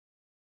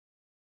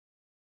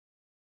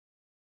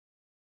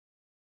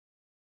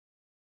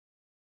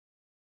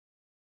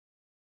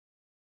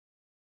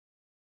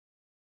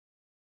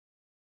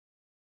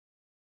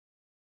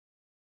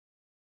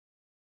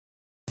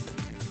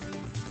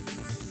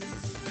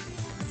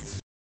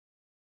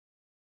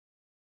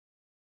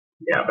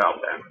Yeah, about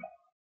that.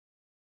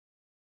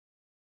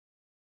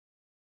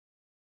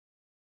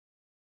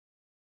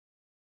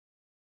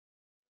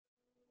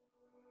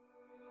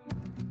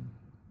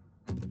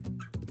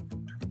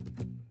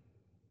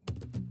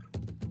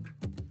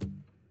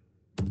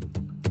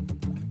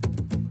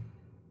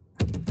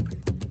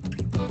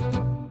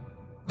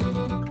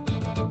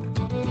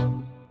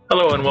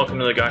 Hello and welcome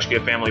to the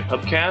Gaiscioch Family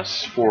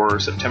Pubcast for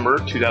September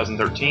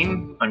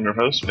 2013. I'm your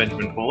host,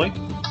 Benjamin Foley.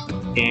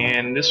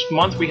 And this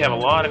month we have a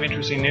lot of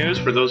interesting news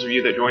for those of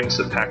you that joined us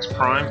at PAX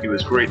Prime. It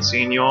was great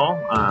seeing you all.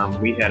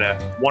 We had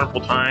a wonderful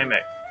time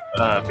at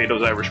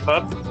Beto's Irish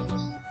Pub.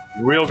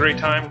 Real great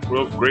time,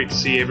 real great to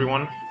see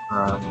everyone.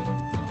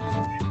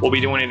 We'll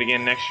be doing it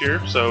again next year,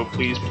 so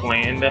please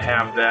plan to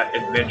have that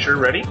adventure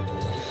ready.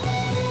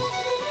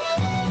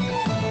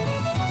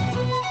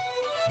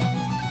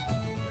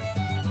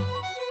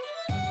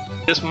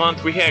 This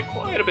month we had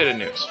quite a bit of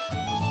news.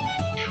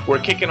 We're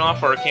kicking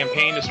off our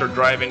campaign to start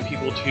driving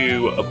people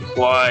to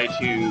apply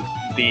to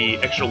the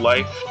Extra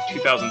Life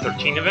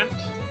 2013 event,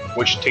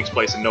 which takes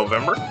place in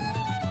November.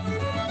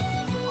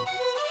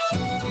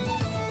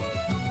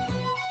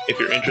 If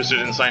you're interested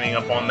in signing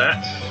up on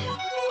that,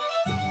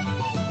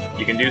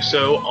 you can do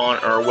so on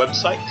our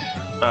website,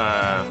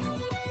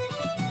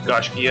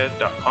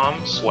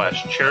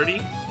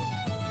 gaiscioch.com/charity.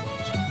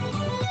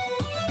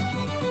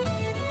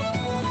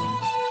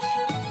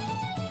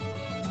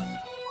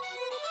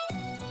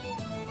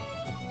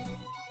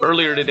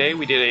 Earlier today,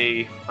 we did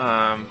a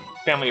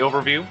family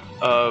overview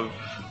of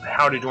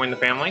how to join the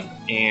family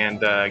and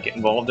get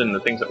involved in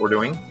the things that we're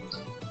doing.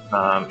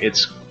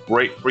 It's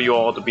great for you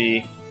all to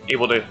be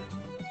able to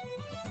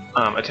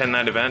attend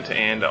that event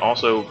and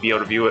also be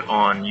able to view it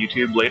on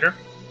YouTube later.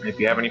 If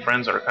you have any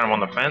friends that are kind of on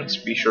the fence,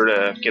 be sure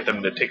to get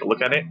them to take a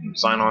look at it and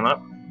sign on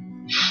up.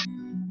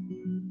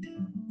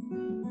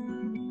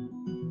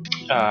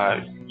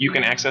 You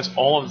can access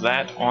all of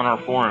that on our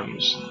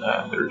forums.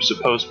 They're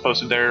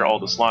posted there, all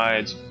the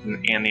slides,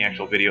 and the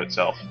actual video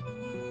itself.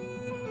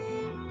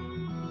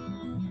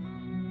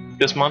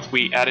 This month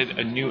we added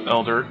a new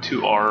elder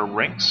to our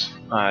ranks.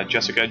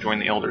 Jessica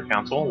joined the Elder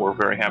Council. We're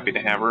very happy to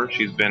have her.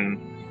 She's been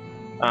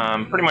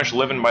pretty much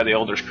living by the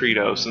Elder's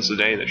Credo since the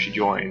day that she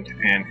joined,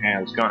 and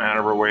has gone out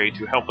of her way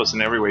to help us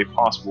in every way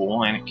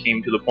possible, and it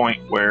came to the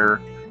point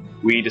where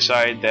we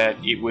decided that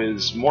it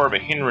was more of a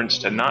hindrance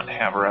to not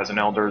have her as an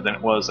elder than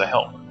it was a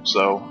help.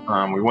 So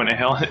we went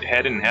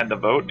ahead and had the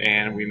vote,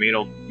 and we made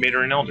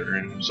her an elder,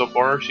 and so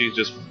far she's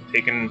just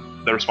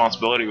taken the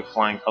responsibility with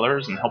flying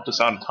colors and helped us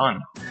out a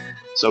ton.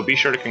 So be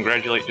sure to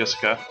congratulate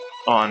Jessica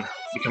on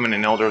becoming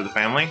an elder of the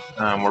family.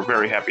 We're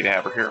very happy to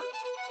have her here.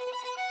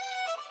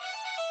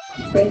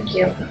 Thank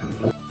you.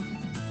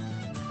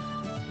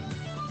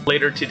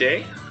 Later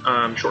today,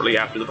 shortly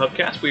after the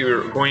Pubcast, we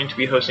are going to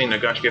be hosting a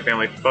Gaiscioch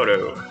Family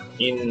photo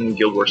in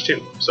Guild Wars 2.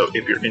 So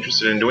if you're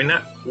interested in doing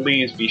that,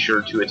 please be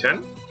sure to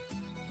attend.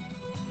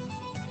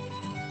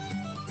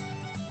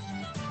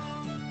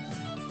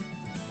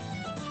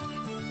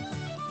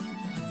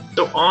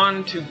 So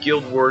on to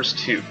Guild Wars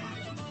 2.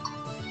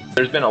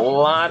 There's been a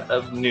lot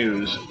of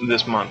news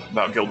this month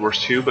about Guild Wars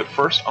 2, but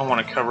first I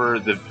want to cover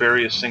the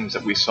various things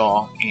that we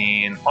saw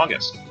in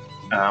August.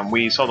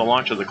 We saw the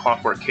launch of the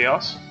Clockwork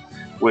Chaos,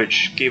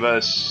 which gave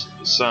us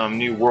some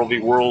new World v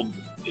World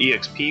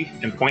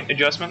EXP and point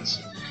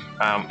adjustments.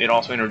 It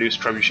also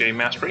introduced Trebuchet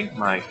Mastery,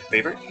 my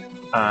favorite.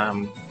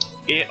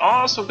 It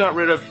also got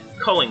rid of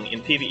culling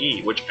in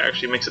PvE, which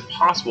actually makes it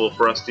possible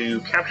for us to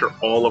capture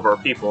all of our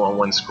people on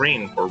one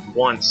screen for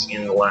once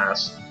in the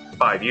last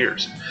 5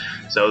 years.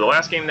 So the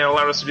last game that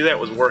allowed us to do that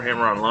was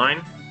Warhammer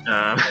Online.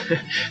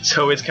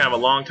 So it's kind of a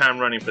long time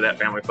running for that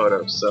family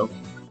photo. So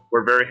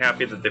we're very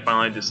happy that they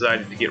finally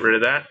decided to get rid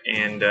of that,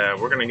 and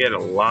we're going to get a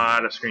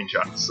lot of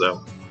screenshots.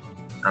 So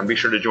be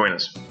sure to join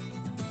us.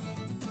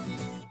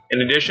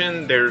 In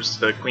addition, there's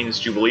the Queen's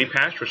Jubilee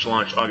patch, which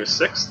launched August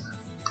 6th.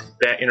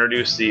 That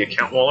introduced the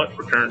account wallet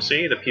for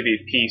currency, the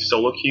PvP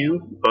solo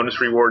queue,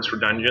 bonus rewards for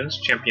dungeons,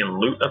 champion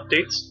loot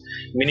updates,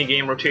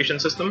 minigame rotation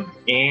system,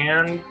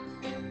 and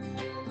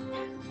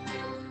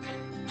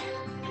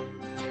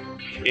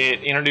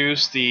it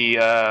introduced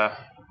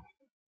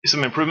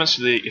some improvements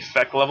to the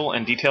effect level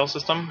and detail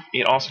system.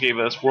 It also gave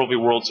us World v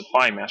World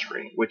Supply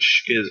Mastery,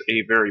 which is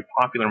a very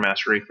popular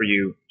mastery for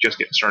you just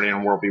getting started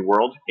in World v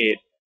World. It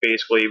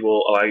basically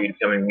will allow you to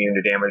become immune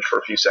to damage for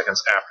a few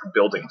seconds after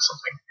building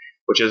something,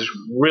 which is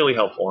really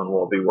helpful in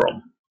World v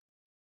World.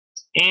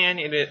 And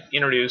it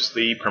introduced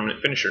the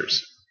permanent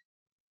finishers.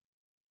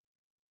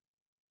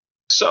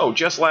 So,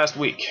 just last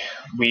week,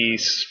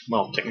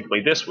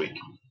 technically this week,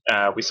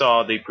 we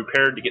saw the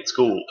Prepared to Get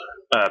Schooled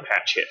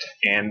patch hit,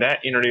 and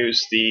that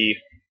introduced the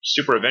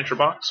Super Adventure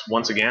Box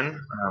once again.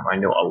 I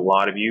know a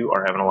lot of you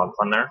are having a lot of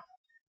fun there.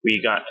 We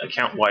got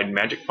account-wide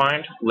magic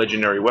find,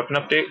 legendary weapon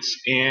updates,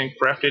 and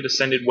crafted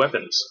ascended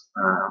weapons,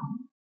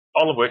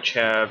 all of which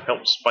have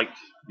helped spike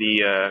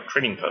the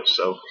trading post.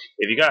 So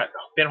if you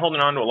been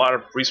holding on to a lot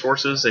of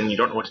resources and you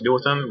don't know what to do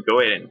with them, go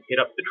ahead and hit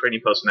up the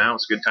trading post now.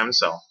 It's a good time to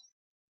sell.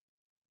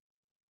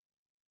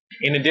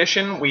 In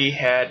addition, we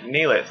had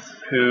Nalith,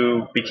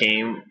 who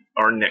became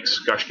our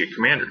next Gaiscioch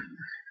commander.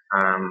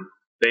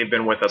 They've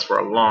been with us for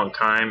a long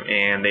time,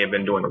 and they have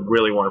been doing a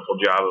really wonderful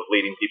job of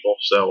leading people.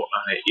 So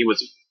it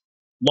was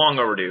long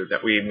overdue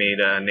that we made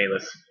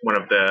Nalith one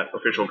of the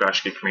official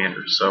Gaiscioch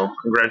commanders. So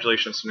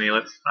congratulations to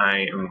Nalith.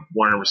 I am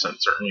 100%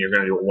 certain you're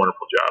going to do a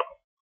wonderful job.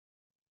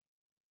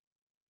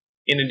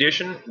 In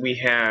addition, we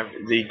have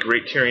the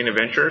Great Tyrian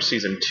Adventure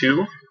Season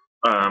 2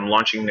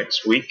 launching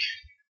next week.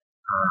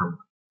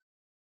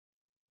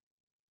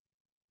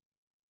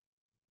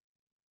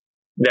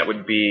 That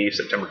would be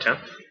September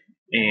 10th.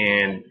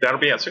 And that'll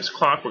be at 6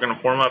 o'clock. We're going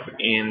to form up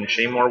in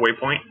Shaymore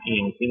Waypoint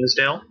in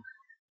Queensdale.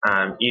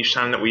 Each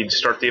time that we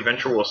start the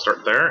adventure, we'll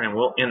start there and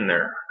we'll end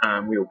there.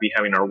 We will be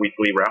having our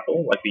weekly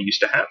raffle like we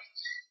used to have.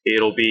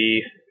 It'll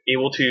be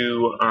able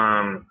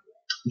to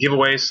give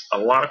away a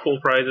lot of cool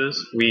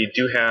prizes. We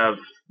do have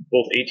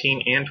both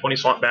 18 and 20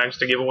 slot bags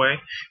to give away,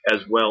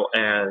 as well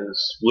as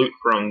loot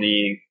from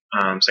the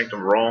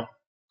Sanctum Raw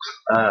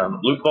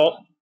loot vault.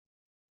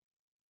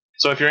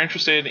 So if you're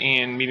interested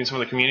in meeting some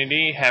of the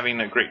community, having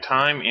a great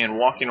time, and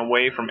walking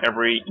away from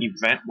every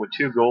event with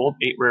 2 gold,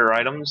 8 rare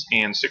items,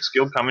 and 6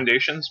 guild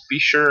commendations, be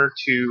sure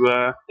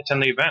to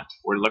attend the event.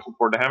 We're looking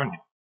forward to having you.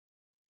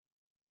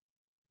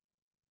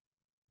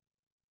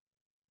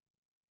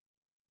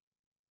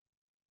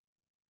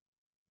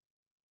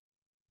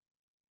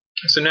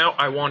 So now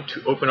I want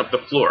to open up the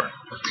floor.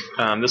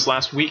 This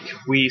last week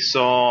we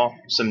saw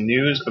some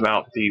news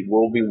about the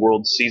World v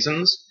World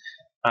seasons,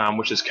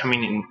 which is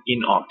coming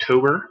in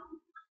October.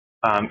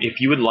 If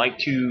you would like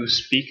to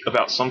speak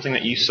about something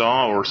that you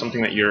saw or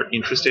something that you're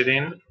interested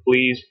in,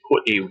 please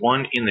put a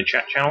 1 in the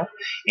chat channel,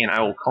 and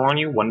I will call on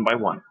you one by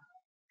one.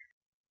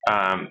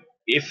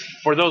 If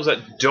for those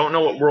that don't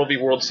know what World v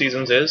World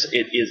Seasons is,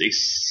 it is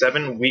a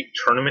 7-week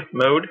tournament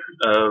mode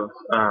of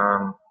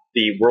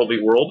the World v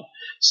World.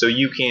 So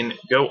you can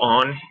go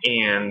on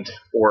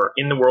or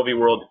in the World v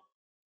World,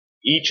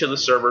 each of the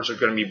servers are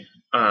going to be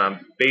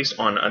based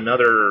on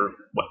another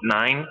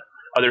 9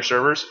 other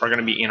servers are going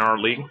to be in our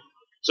league.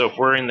 So if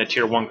we're in the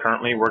Tier 1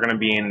 currently, we're going to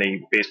be in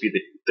basically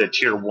the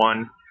Tier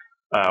 1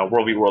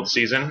 World v World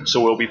season.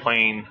 So we'll be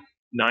playing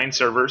 9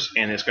 servers,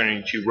 and it's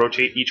going to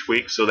rotate each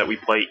week so that we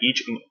play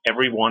each and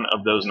every one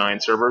of those 9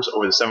 servers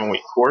over the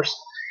 7-week course.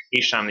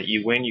 Each time that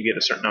you win, you get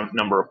a certain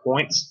number of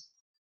points,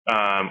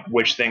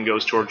 which then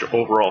goes towards your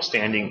overall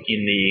standing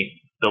in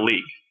the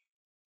league.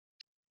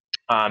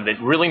 The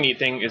really neat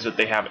thing is that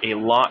they have a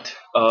lot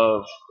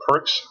of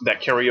perks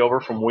that carry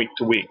over from week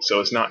to week. So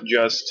it's not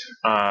just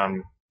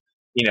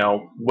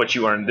what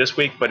you earn this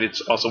week, but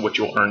it's also what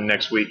you'll earn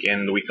next week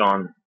and the week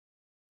on.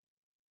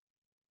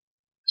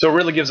 So it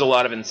really gives a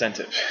lot of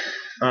incentive.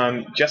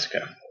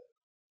 Jessica.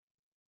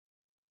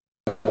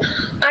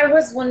 I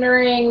was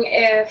wondering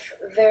if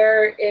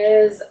there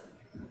is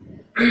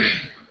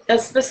a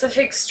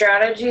specific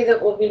strategy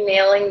that we'll be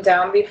nailing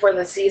down before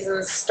the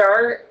seasons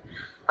start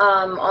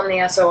on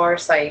the SOR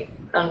site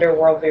under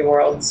World v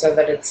World, so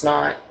that it's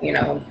not,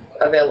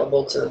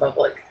 available to the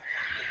public.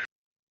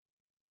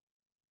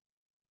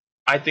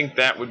 I think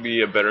that would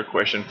be a better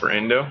question for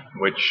Endo,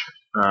 which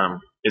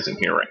isn't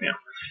here right now.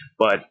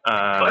 But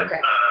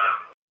Okay.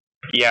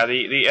 Yeah,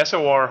 the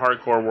SOR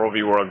hardcore World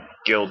v World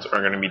guilds are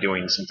going to be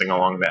doing something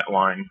along that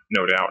line,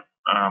 no doubt.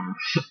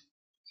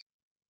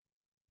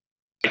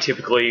 I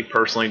typically,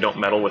 personally, don't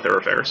meddle with their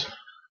affairs.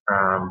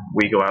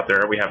 We go out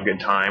there, we have a good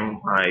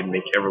time, I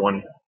make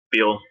everyone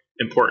feel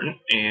important,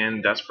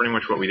 and that's pretty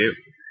much what we do.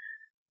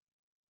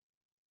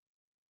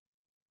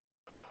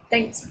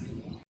 Thanks.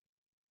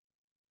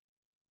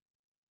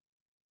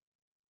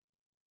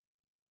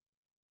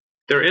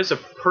 There is a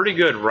pretty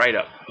good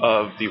write-up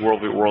of the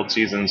World v World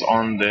seasons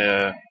on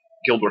the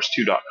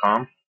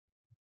guildwars2.com.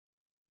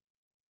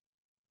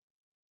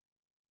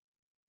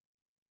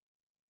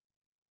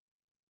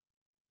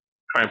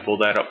 Try and pull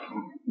that up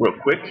real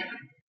quick.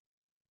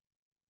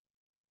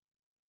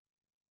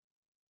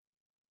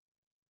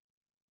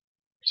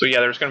 So yeah,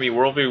 there's going to be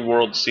World v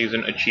World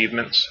season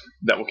achievements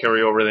that will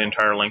carry over the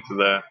entire length of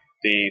the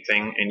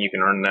thing, and you can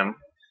earn them,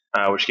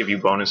 which give you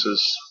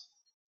bonuses.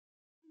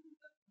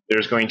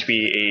 There's going to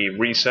be a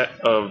reset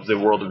of the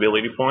world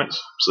ability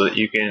points, so that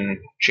you can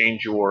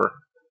change your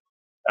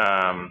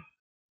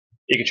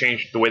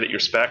change the way that you're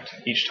spec'd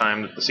each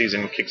time that the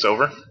season kicks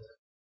over.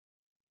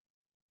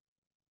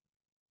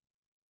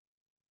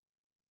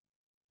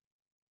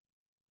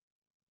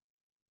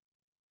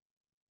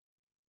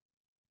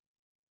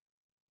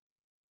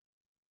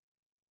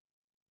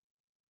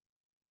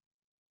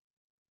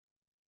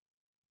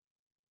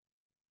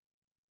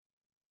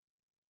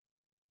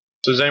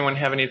 So does anyone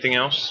have anything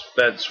else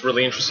that's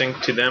really interesting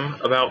to them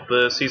about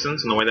the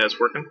seasons and the way that it's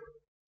working?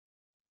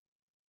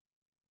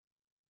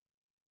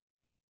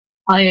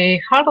 I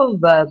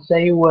heard that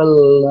they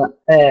will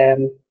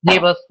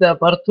give us the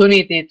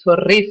opportunity to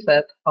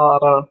reset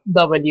our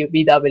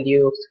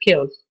WBW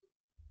skills.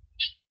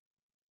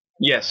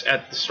 Yes,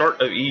 at the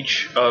start of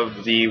each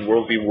of the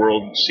World v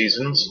World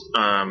seasons,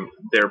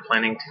 they're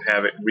planning to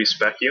have it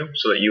respec you,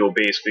 so that you will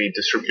basically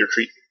distribute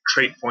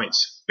trait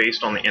points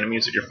based on the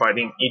enemies that you're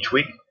fighting each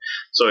week.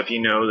 So if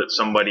you know that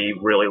somebody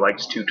really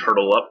likes to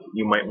turtle up,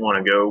 you might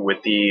want to go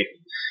with the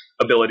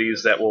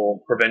abilities that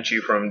will prevent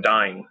you from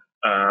dying.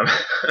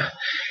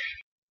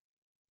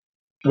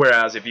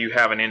 Whereas if you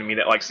have an enemy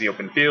that likes the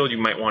open field, you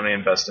might want to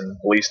invest in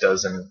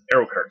ballistas and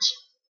arrow cards.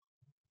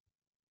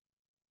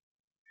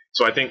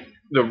 So I think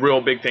the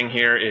real big thing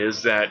here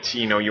is that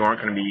you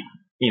aren't going to be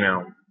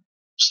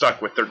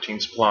stuck with 13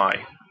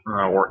 supply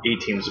or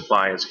 18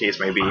 supply, as the case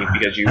may be,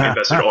 because you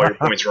invested all your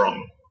points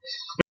wrong.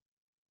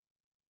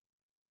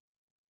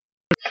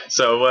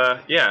 So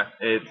yeah,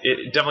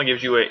 it definitely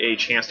gives you a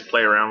chance to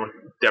play around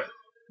with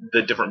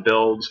the different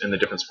builds and the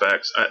different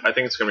specs. I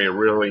think it's going to be a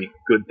really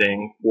good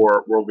thing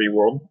for World v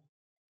World.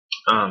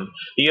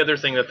 The other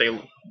thing that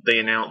they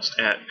announced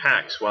at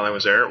PAX while I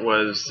was there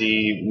was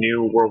the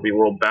new World v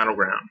World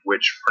Battleground,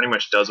 which pretty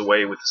much does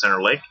away with the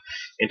Center Lake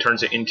and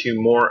turns it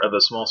into more of a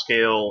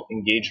small-scale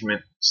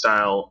engagement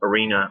style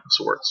arena of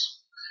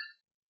sorts.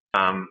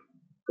 From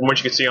what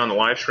you could see on the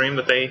live stream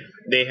that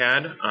they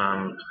had,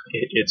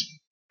 it's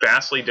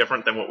vastly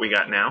different than what we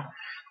got now.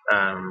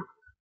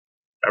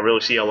 I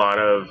really see a lot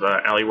of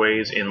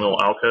alleyways and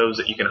little alcoves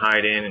that you can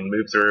hide in and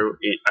move through.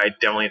 I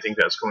definitely think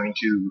that's going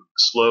to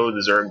slow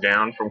the Zerg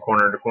down from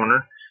corner to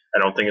corner. I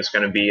don't think it's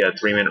going to be a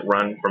 3-minute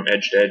run from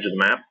edge to edge of the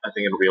map. I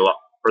think it'll be a lot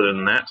further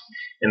than that.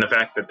 And the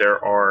fact that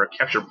there are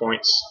capture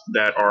points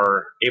that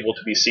are able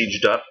to be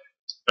sieged up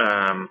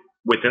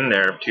within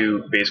there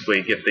to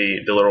basically get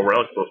the little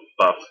relic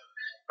buff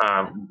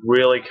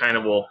really kind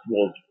of will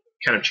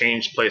kind of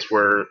change the place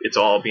where it's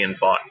all being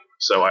fought.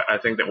 So I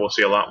think that we'll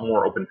see a lot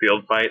more open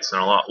field fights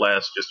and a lot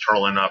less just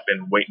turtling up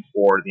and waiting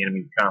for the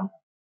enemy to come.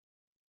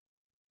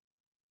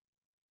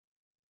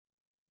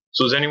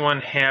 So does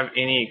anyone have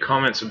any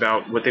comments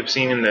about what they've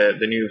seen in the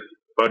new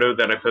photo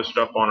that I posted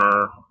up on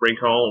our raid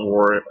call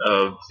or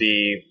of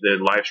the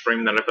live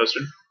stream that I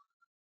posted?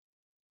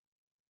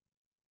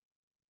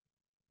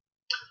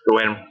 Go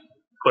ahead and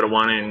put a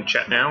 1 in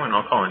chat now and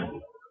I'll call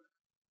in.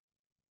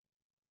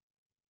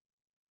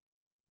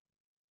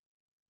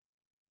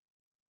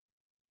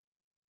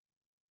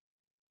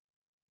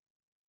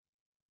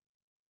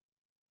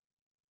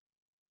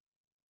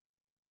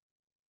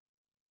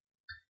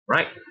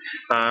 Right.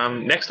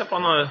 Next up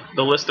on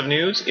the list of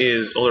news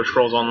is Elder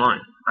Scrolls Online.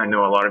 I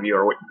know a lot of you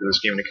are waiting for this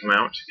game to come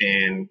out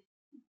and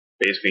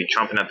basically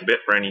chomping at the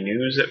bit for any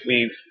news that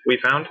we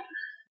found.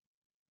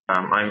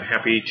 I'm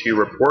happy to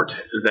report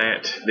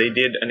that they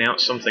did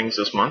announce some things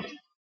this month.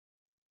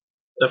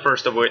 The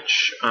first of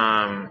which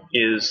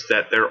is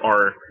that there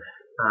are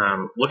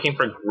looking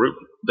for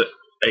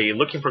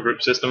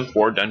group system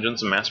for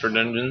dungeons and master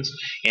dungeons,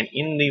 and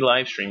in the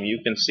live stream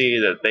you can see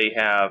that they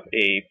have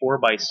a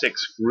 4x6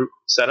 group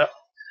setup,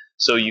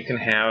 so you can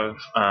have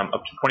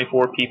up to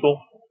 24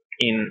 people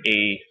in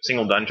a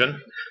single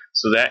dungeon.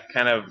 So that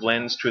kind of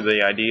lends to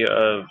the idea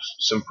of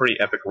some pretty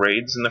epic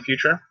raids in the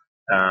future.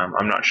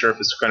 I'm not sure if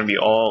it's going to be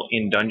all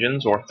in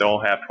dungeons or if they'll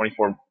have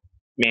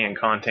 24-man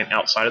content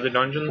outside of the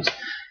dungeons,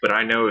 but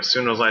I know as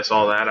soon as I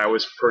saw that, I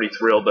was pretty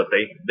thrilled that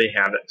they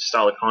have that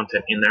style of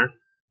content in there.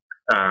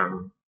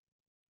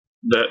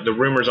 The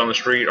rumors on the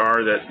street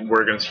are that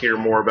we're going to hear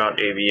more about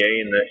AVA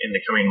in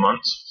the coming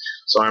months,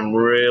 so I'm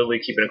really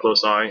keeping a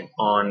close eye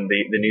on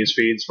the news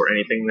feeds for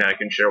anything that I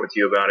can share with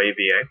you about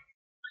AVA.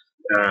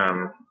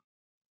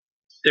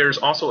 There's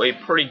also a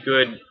pretty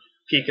good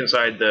peek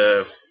inside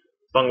the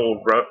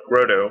Fungal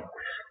Grotto,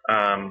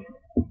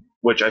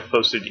 which I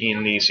posted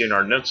in the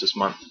CNR notes this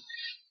month.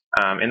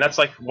 And that's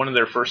like one of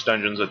their first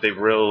dungeons that they've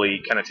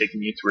really kind of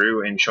taken you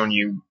through and shown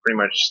you pretty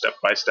much step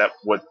by step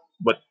what's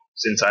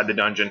inside the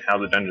dungeon, how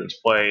the dungeon's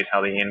played,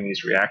 how the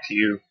enemies react to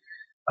you.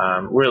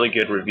 Really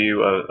good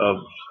review of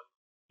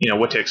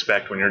what to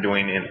expect when you're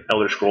doing an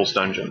Elder Scrolls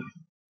dungeon.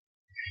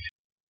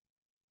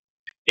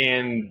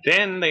 And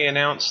then they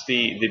announced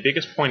the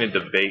biggest point of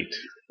debate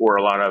for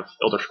a lot of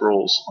Elder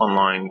Scrolls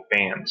Online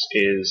fans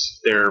is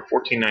their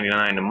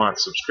 $14.99 a month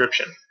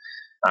subscription.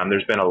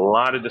 There's been a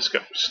lot of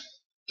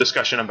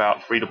discussion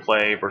about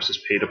free-to-play versus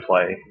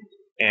pay-to-play.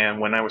 And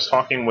when I was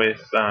talking with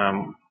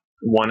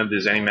one of the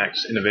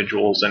ZeniMax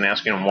individuals and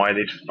asking them why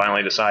they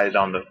finally decided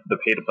on the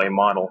pay-to-play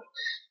model,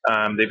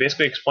 they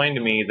basically explained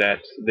to me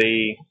that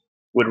they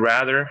would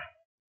rather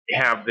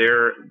have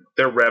their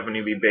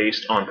revenue be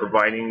based on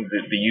providing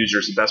the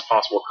users the best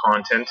possible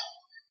content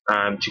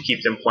to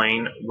keep them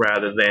playing,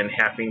 rather than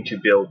having to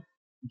build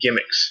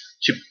gimmicks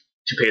to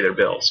pay their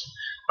bills,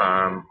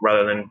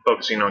 rather than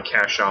focusing on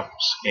cash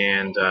shops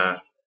and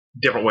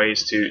different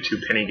ways to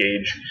penny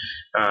gauge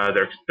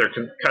their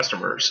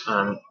customers.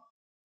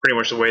 Pretty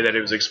much the way that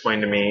it was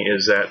explained to me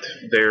is that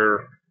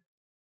their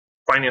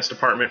finance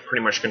department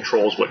pretty much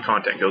controls what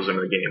content goes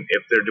into the game.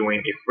 If they're doing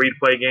a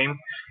free-to-play game,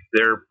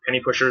 their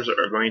penny pushers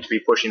are going to be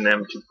pushing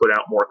them to put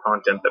out more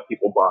content that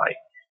people buy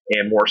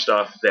and more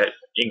stuff that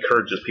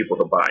encourages people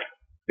to buy.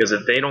 Because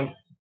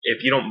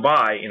if you don't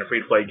buy in a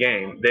free-to-play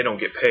game, they don't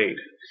get paid.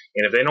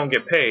 And if they don't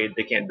get paid,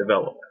 they can't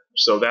develop.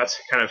 So that's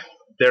kind of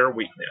their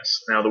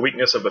weakness. Now, the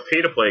weakness of a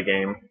pay-to-play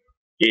game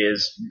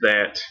is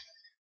that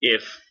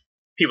if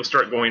people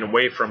start going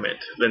away from it,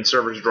 then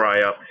servers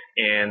dry up,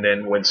 and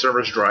then when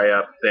servers dry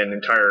up, then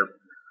entire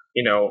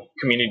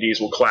communities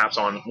will collapse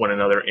on one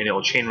another, and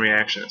it'll chain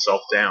reaction itself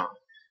down,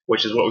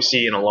 which is what we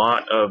see in a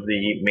lot of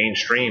the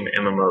mainstream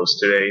MMOs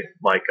today,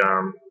 like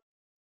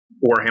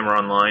Warhammer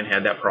Online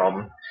had that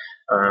problem.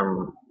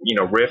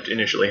 Rift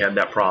initially had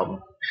that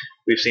problem.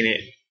 We've seen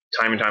it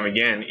time and time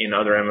again in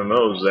other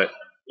MMOs that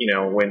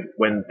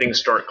when things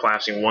start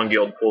collapsing, one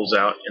guild pulls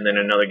out, and then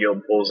another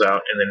guild pulls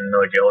out, and then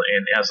another guild,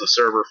 and as the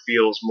server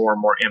feels more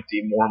and more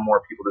empty, more and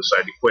more people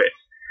decide to quit.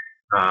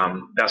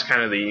 That's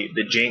kind of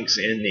the jinx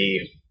in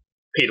the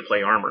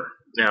pay-to-play armor.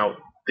 Now,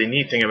 the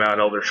neat thing about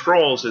Elder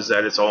Scrolls is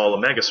that it's all a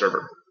mega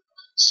server.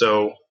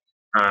 So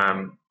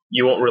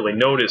you won't really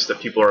notice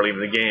that people are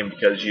leaving the game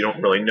because you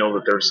don't really know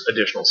that there's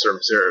additional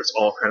servers there. It's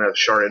all kind of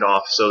sharded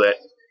off so that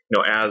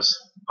as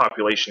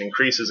population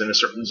increases in a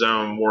certain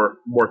zone,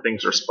 more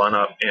things are spun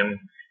up and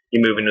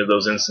you move into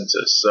those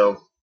instances. So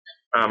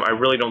I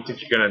really don't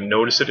think you're going to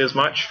notice it as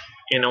much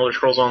in Elder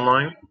Scrolls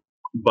Online,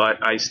 but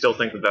I still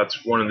think that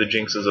that's one of the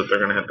jinxes that they're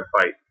going to have to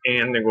fight,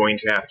 and they're going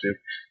to have to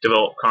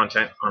develop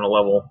content on a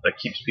level that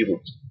keeps people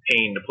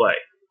paying to play.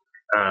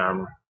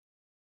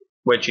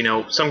 Which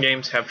some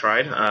games have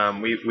tried.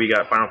 We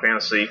got Final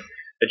Fantasy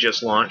that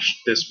just launched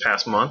this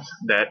past month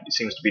that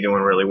seems to be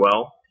doing really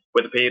well.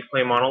 With the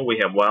pay-to-play model, we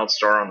have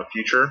WildStar on the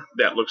future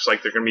that looks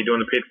like they're going to be doing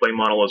the pay-to-play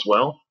model as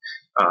well.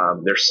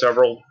 There's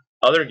several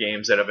other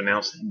games that have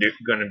announced they're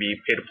going to be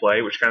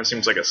pay-to-play, which kind of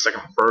seems like a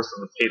second birth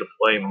of the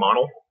pay-to-play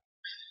model.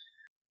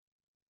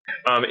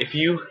 If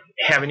you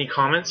have any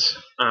comments,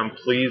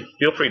 please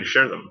feel free to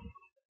share them.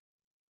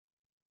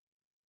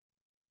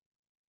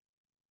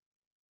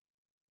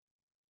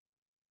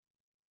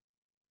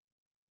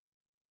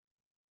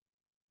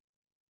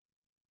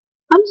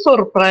 I'm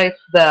surprised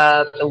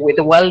that with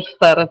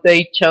Wellstar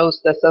they chose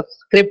the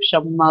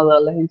subscription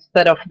model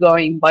instead of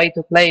going buy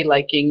to play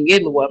like in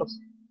Guild Wars.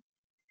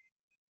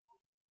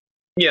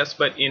 Yes,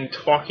 but in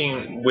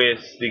talking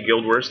with the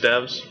Guild Wars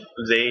devs,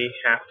 they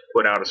have to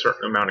put out a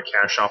certain amount of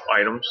cash shop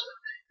items,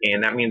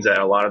 and that means that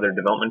a lot of their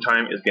development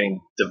time is getting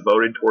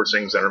devoted towards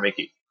things that are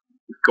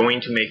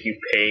going to make you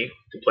pay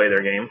to play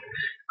their game.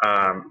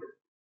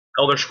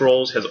 Elder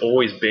Scrolls has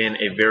always been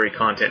a very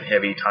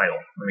content-heavy title.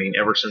 I mean,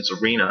 ever since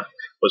Arena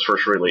was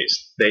first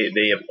released, they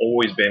have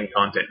always been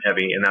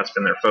content-heavy, and that's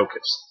been their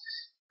focus.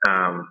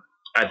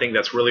 I think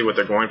that's really what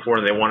they're going for,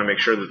 and they want to make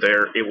sure that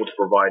they're able to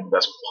provide the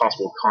best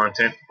possible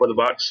content for the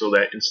buck, so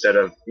that instead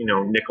of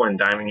nickel and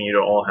diming you to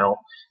all hell,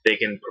 they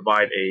can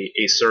provide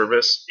a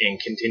service and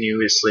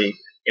continuously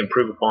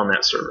improve upon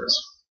that service.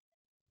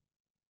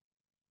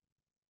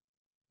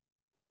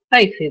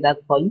 I see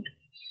that point.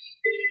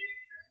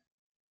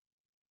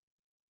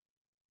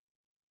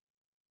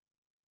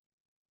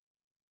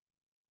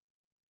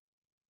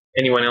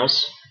 Anyone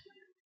else?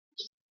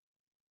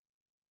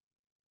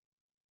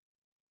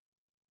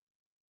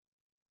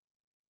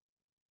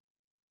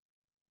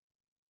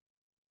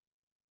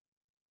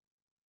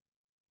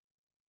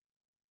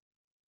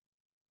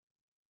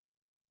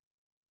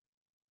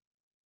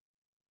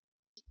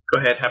 Go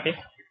ahead, Happy.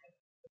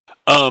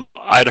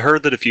 I'd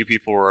heard that a few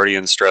people were already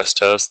in stress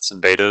tests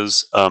and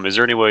betas. Is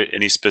there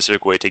any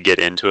specific way to get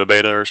into a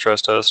beta or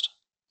stress test?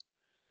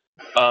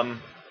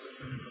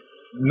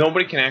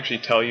 Nobody can actually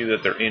tell you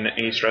that they're in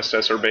a stress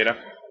test or beta.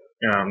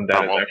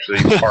 That is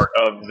actually part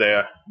of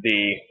the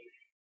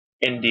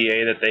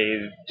NDA that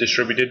they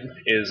distributed,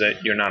 is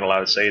that you're not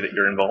allowed to say that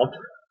you're involved.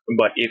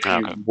 But if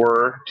you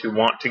were to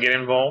want to get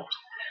involved,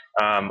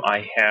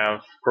 I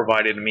have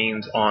provided a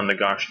means on the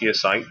Gaiscioch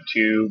site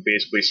to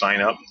basically sign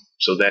up,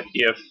 so that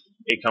if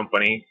a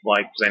company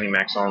like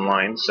ZeniMax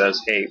Online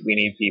says, hey, we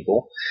need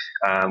people,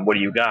 what do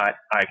you got?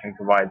 I can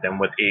provide them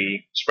with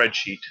a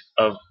spreadsheet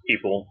of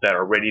people that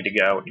are ready to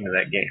go into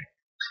that game.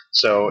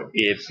 So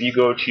if you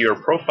go to your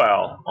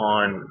profile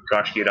on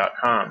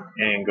Gaiscioch.com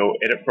and go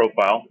edit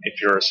profile,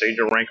 if you're a Sage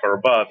rank or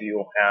above,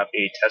 you'll have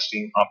a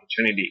testing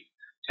opportunity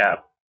tab.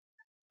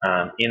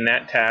 In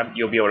that tab,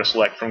 you'll be able to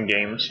select from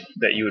games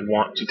that you would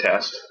want to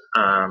test.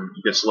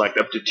 You can select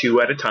up to 2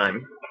 at a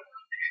time,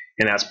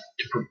 and that's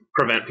to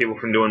prevent people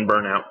from doing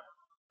burnout.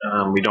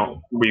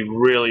 We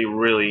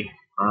really,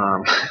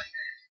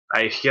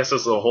 I guess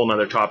this is a whole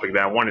other topic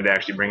that I wanted to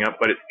actually bring up,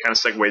 but it kind of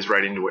segues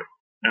right into it.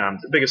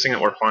 The biggest thing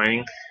that we're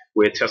finding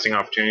with testing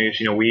opportunities,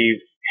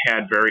 we've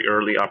had very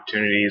early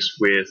opportunities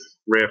with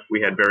Rift,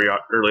 we had very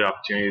early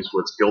opportunities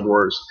with Guild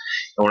Wars,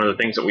 and one of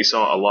the things that we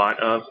saw a lot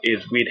of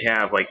is we'd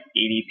have like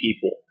 80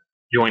 people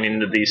join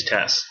into these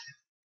tests,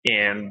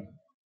 and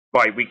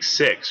by week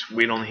 6,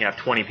 we'd only have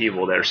 20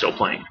 people that are still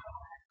playing.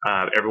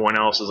 Everyone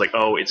else is like,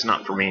 oh, it's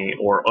not for me,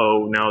 or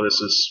oh, no, this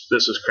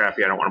is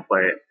crappy, I don't want to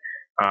play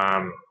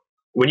it.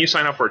 When you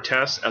sign up for a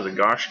test as a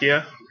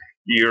Gaiscioch,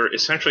 you're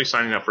essentially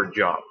signing up for a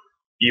job.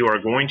 You are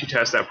going to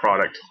test that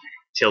product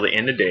till the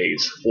end of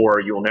days, or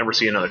you will never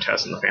see another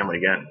test in the family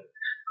again.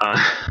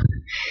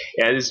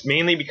 It is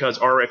mainly because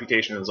our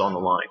reputation is on the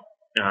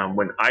line.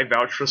 When I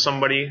vouch for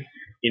somebody,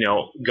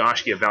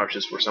 Gaiscioch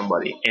vouches for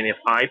somebody, and if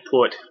I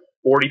put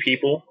 40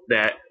 people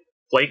that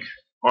flake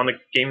on the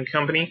gaming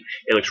company.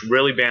 It looks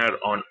really bad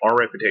on our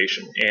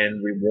reputation,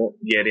 and we won't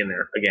get in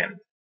there again.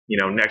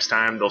 Next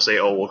time they'll say,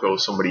 "Oh, we'll go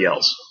with somebody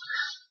else."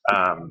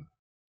 Um,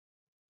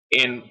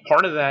 and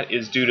part of that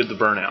is due to the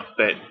burnout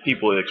that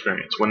people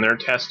experience when they're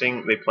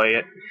testing. They play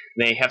it,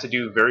 and they have to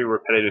do very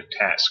repetitive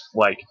tasks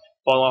like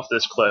fall off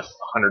this cliff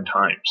 100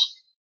 times.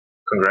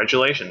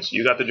 Congratulations,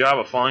 you got the job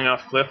of falling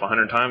off a cliff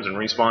 100 times and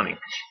respawning.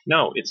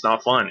 No, it's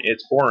not fun.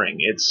 It's boring.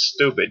 It's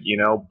stupid,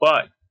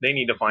 but they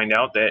need to find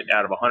out that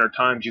out of 100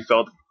 times you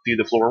fell through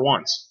the floor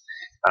once.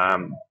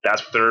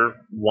 That's what they're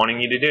wanting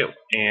you to do,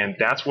 and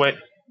that's what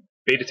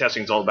beta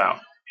testing is all about.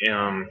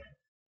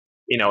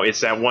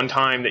 It's that one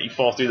time that you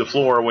fall through the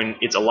floor when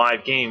it's a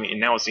live game, and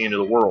now it's the end of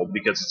the world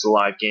because it's a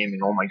live game,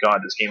 and oh my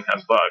god, this game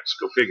has bugs.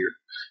 Go figure.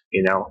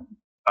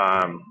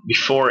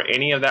 Before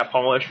any of that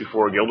polish,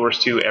 before Guild Wars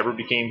 2 ever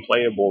became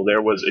playable,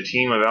 there was a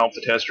team of alpha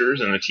testers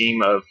and a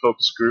team of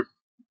focus group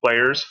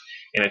players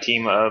and a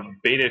team of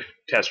beta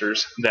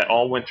testers that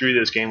all went through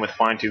this game with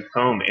fine-tooth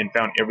comb and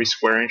found every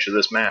square inch of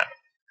this map.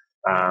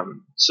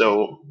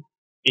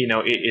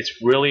 It's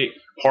really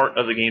part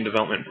of the game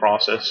development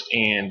process,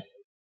 and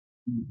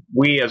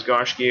we as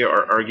Gaiscioch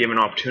are given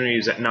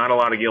opportunities that not a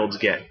lot of guilds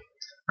get.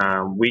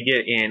 We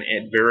get in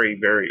at very,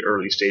 very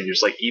early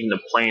stages, like even the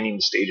planning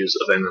stages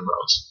of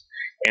MMOs.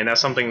 And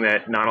that's something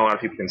that not a lot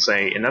of people can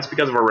say, and that's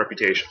because of our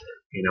reputation.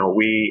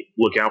 We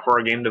look out for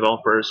our game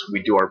developers.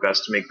 We do our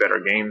best to make better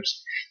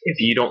games. If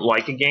you don't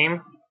like a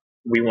game,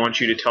 we want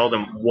you to tell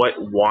them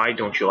why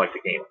don't you like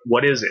the game?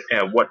 What is it?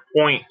 At what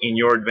point in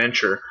your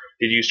adventure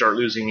did you start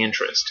losing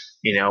interest?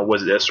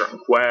 Was it a certain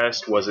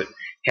quest? Was it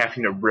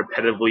having to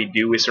repetitively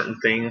do a certain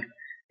thing?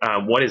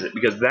 What is it?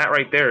 Because that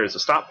right there is a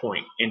stop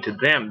point, and to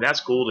them,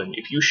 that's golden.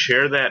 If you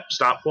share that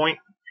stop point,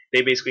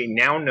 they basically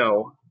now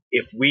know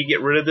if we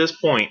get rid of this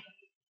point,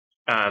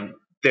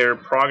 their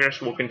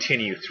progress will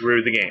continue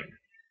through the game.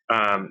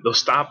 Those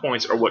stop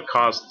points are what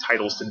cause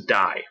titles to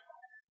die.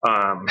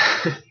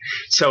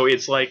 So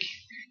it's like,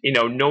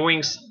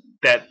 knowing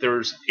that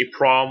there's a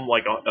problem,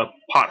 like a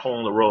pothole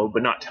in the road,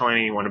 but not telling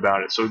anyone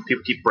about it, so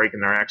people keep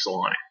breaking their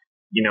axle on it.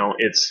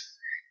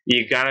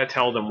 You gotta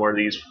tell them where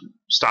these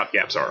stop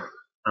gaps are.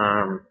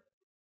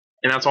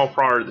 And that's all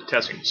prior to the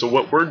testing. So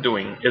what we're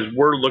doing is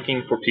we're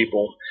looking for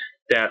people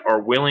that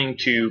are willing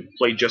to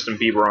play Justin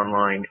Bieber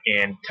online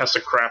and test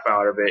the crap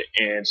out of it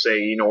and say,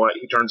 you know what,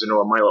 he turns into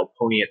a My Little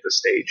Pony at this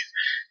stage.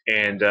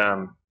 And,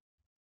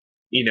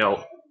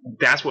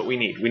 that's what we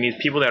need. We need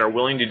people that are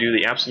willing to do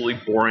the absolutely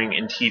boring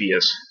and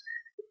tedious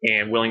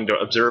and willing to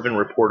observe and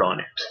report on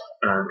it.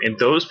 And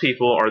those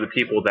people are the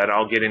people that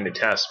I'll get into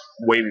tests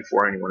way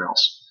before anyone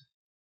else.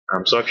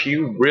 So if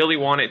you really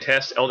want to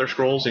test Elder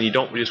Scrolls and you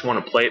don't just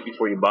want to play it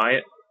before you buy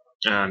it,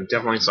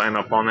 definitely sign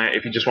up on that.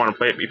 If you just want to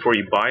play it before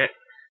you buy it,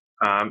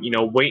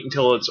 wait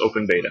until it's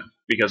open beta.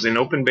 Because in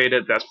open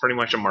beta, that's pretty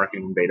much a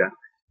marketing beta.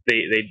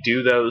 They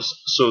do those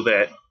so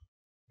that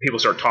people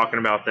start talking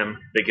about them.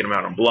 They get them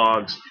out on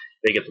blogs.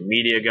 They get the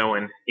media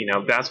going.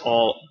 That's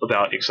all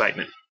about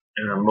excitement.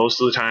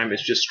 Most of the time,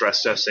 it's just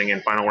stress testing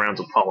and final rounds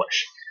of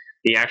polish.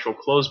 The actual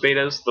closed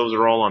betas, those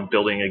are all on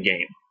building a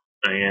game.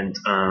 And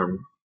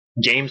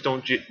games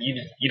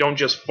you don't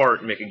just fart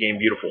and make a game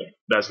beautiful.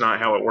 That's not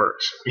how it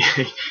works.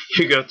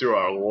 You go through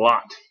a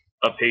lot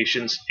of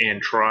patience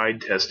and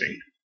tried testing.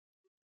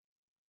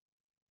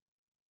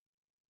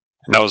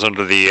 And that was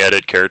under the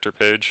edit character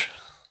page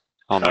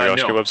on the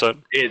Gaiscioch no,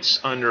 website? It's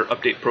under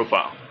update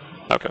profile.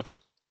 Okay.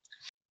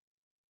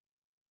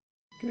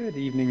 Good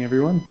evening,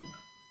 everyone.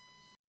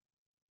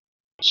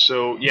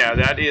 So yeah,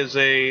 that is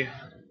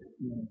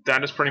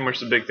pretty much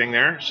the big thing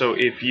there. So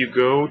if you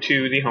go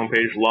to the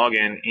homepage, log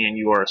in, and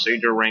you are a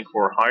Sager rank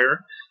or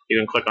higher, you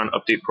can click on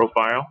Update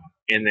Profile,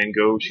 and then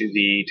go to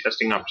the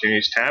Testing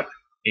Opportunities tab,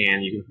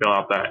 and you can fill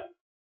out that.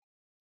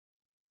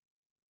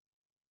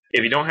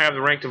 If you don't have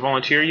the rank to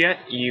volunteer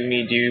yet, you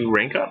need to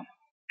rank up.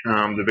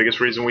 The biggest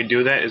reason we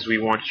do that is we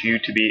want you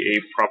to be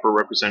a proper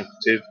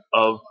representative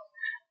of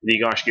the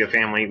Gaiscioch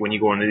family when you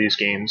go into these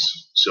games,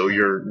 so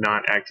you're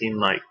not acting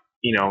like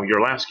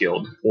your last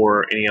guild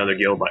or any other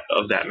guild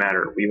of that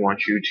matter. We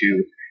want you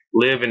to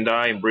live and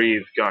die and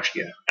breathe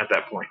Gaiscioch at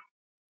that point.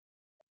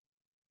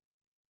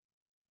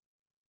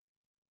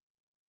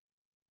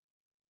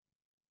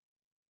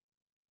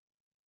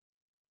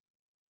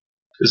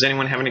 Does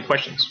anyone have any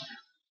questions?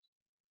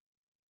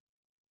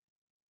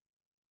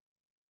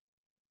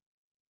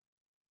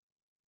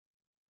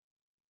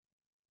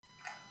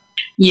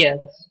 Yes.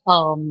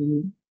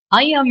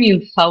 I am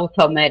in South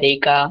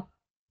America.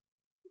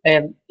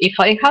 If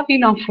I have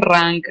enough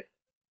rank,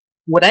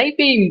 would I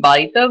be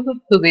invited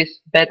to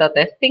these beta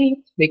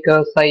testings?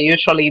 Because I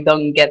usually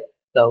don't get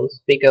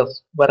those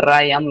because where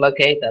I am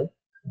located.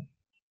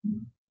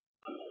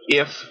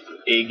 If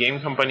a game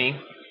company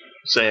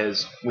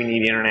says we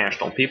need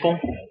international people,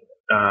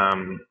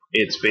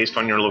 it's based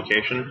on your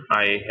location.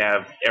 I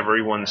have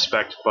everyone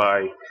spec'd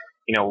by,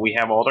 we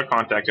have all their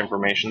contact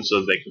information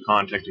so they can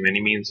contact them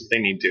any means that they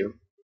need to.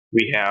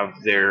 We have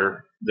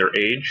their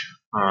age.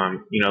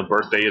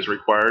 Birthday is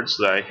required,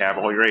 so that I have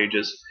all your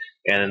ages.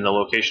 and then the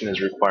location is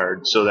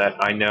required, so that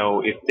I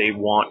know if they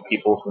want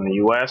people from the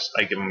U.S.,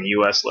 I give them a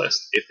U.S.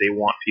 list. If they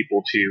want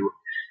people to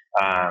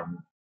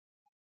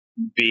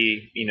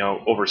be,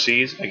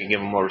 overseas, I can give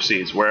them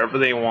overseas. Wherever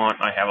they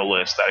want, I have a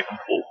list that I can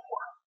pull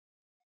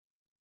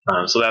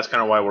for. So that's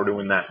kind of why we're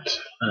doing that.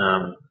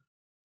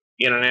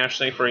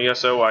 Internationally for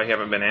ESO, I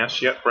haven't been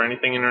asked yet for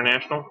anything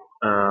international.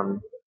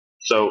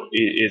 So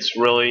it's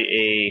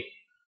really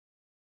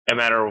a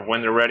matter of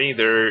when they're ready,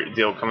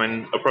 they'll come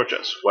and approach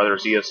us, whether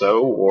it's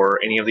ESO or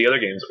any of the other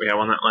games that we have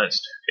on that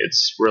list.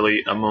 It's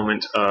really a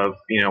moment of,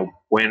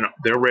 when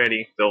they're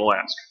ready, they'll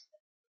ask.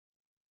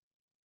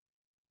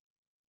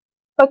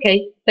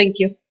 Okay, thank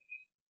you.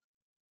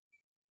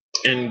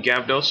 And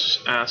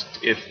Gavdos asked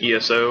if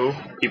ESO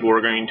people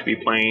are going to be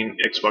playing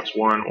Xbox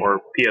One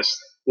or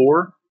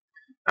PS4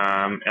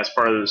 as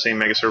part of the same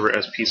mega server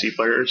as PC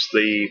players.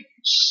 The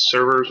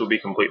servers will be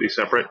completely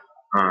separate.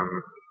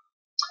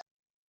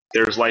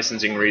 There's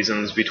licensing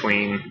reasons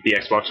between the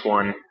Xbox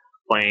One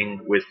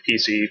playing with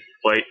PC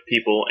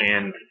people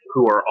and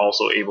who are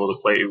also able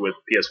to play with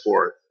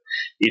PS4.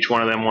 Each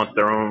one of them want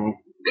their own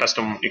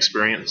custom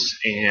experience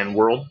and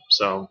world,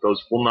 so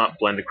those will not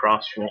blend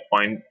across. You won't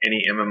find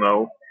any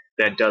MMO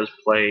that does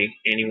play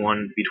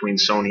anyone between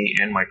Sony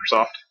and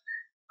Microsoft.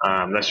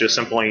 That's just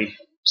simply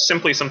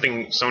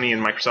something Sony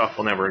and Microsoft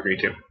will never agree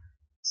to.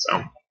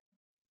 So.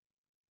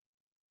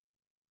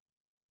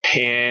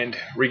 And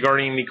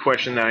regarding the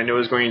question that I know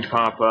is going to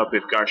pop up,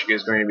 if Gaiscioch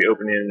is going to be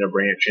opening a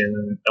branch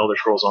in Elder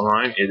Scrolls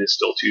Online, it is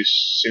still too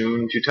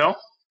soon to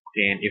tell.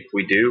 And if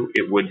we do,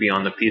 it would be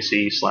on the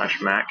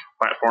PC/Mac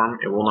platform.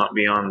 It will not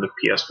be on the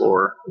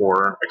PS4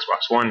 or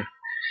Xbox One.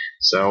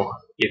 So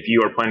if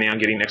you are planning on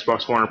getting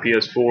Xbox One or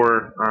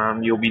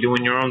PS4, you'll be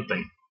doing your own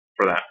thing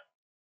for that.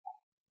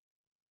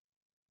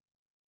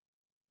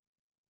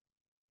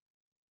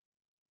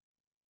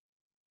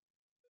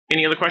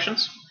 Any other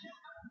questions?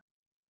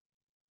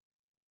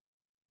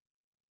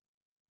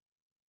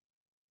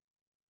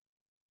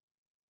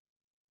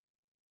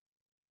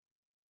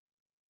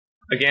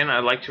 Again,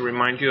 I'd like to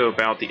remind you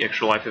about the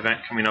Extra Life event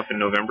coming up in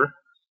November.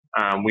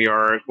 We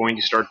are going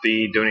to start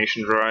the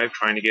donation drive,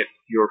 trying to get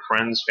your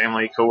friends,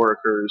 family,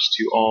 coworkers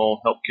to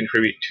all help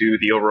contribute to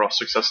the overall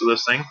success of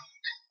this thing.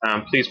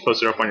 Please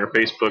post it up on your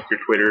Facebook,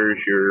 your Twitters,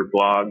 your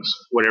blogs,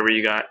 whatever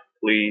you got,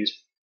 please.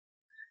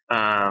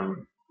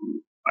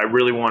 I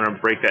really want to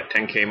break that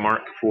 10K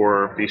mark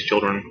for these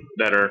children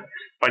that are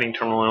fighting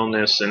terminal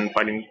illness and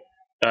fighting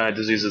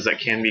diseases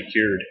that can be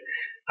cured.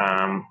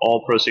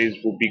 All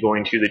proceeds will be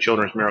going to the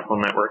Children's Miracle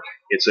Network.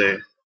 It's a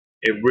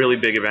really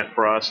big event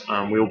for us.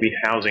 We will be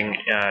housing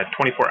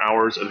 24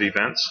 hours of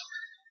events.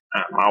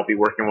 I'll be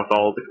working with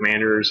all the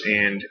commanders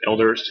and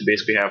elders to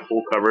basically have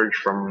full coverage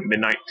from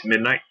midnight to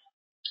midnight.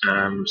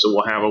 So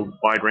we'll have a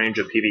wide range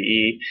of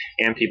PvE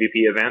and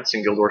PvP events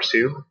in Guild Wars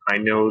 2. I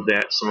know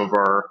that some of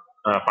our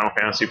Final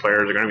Fantasy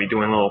players are going to be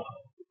doing little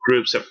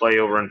groups that play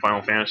over in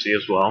Final Fantasy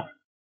as well.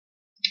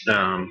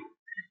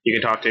 You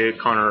can talk to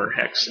Connor or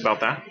Hex about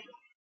that.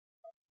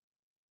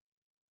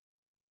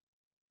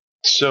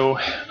 So,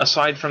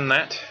 aside from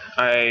that,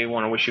 I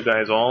want to wish you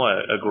guys all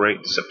a great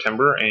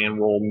September, and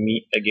we'll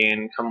meet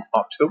again come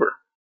October.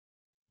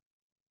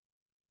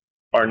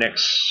 Our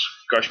next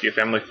Gaiscioch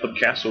Family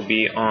Pubcast will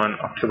be on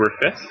October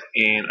 5th,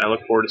 and I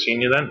look forward to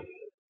seeing you then.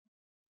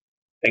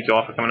 Thank you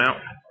all for coming out.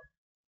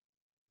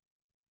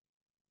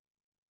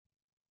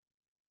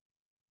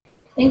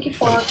 Thank you,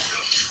 Fog.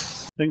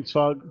 Thanks,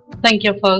 Fog. Thank you, folks.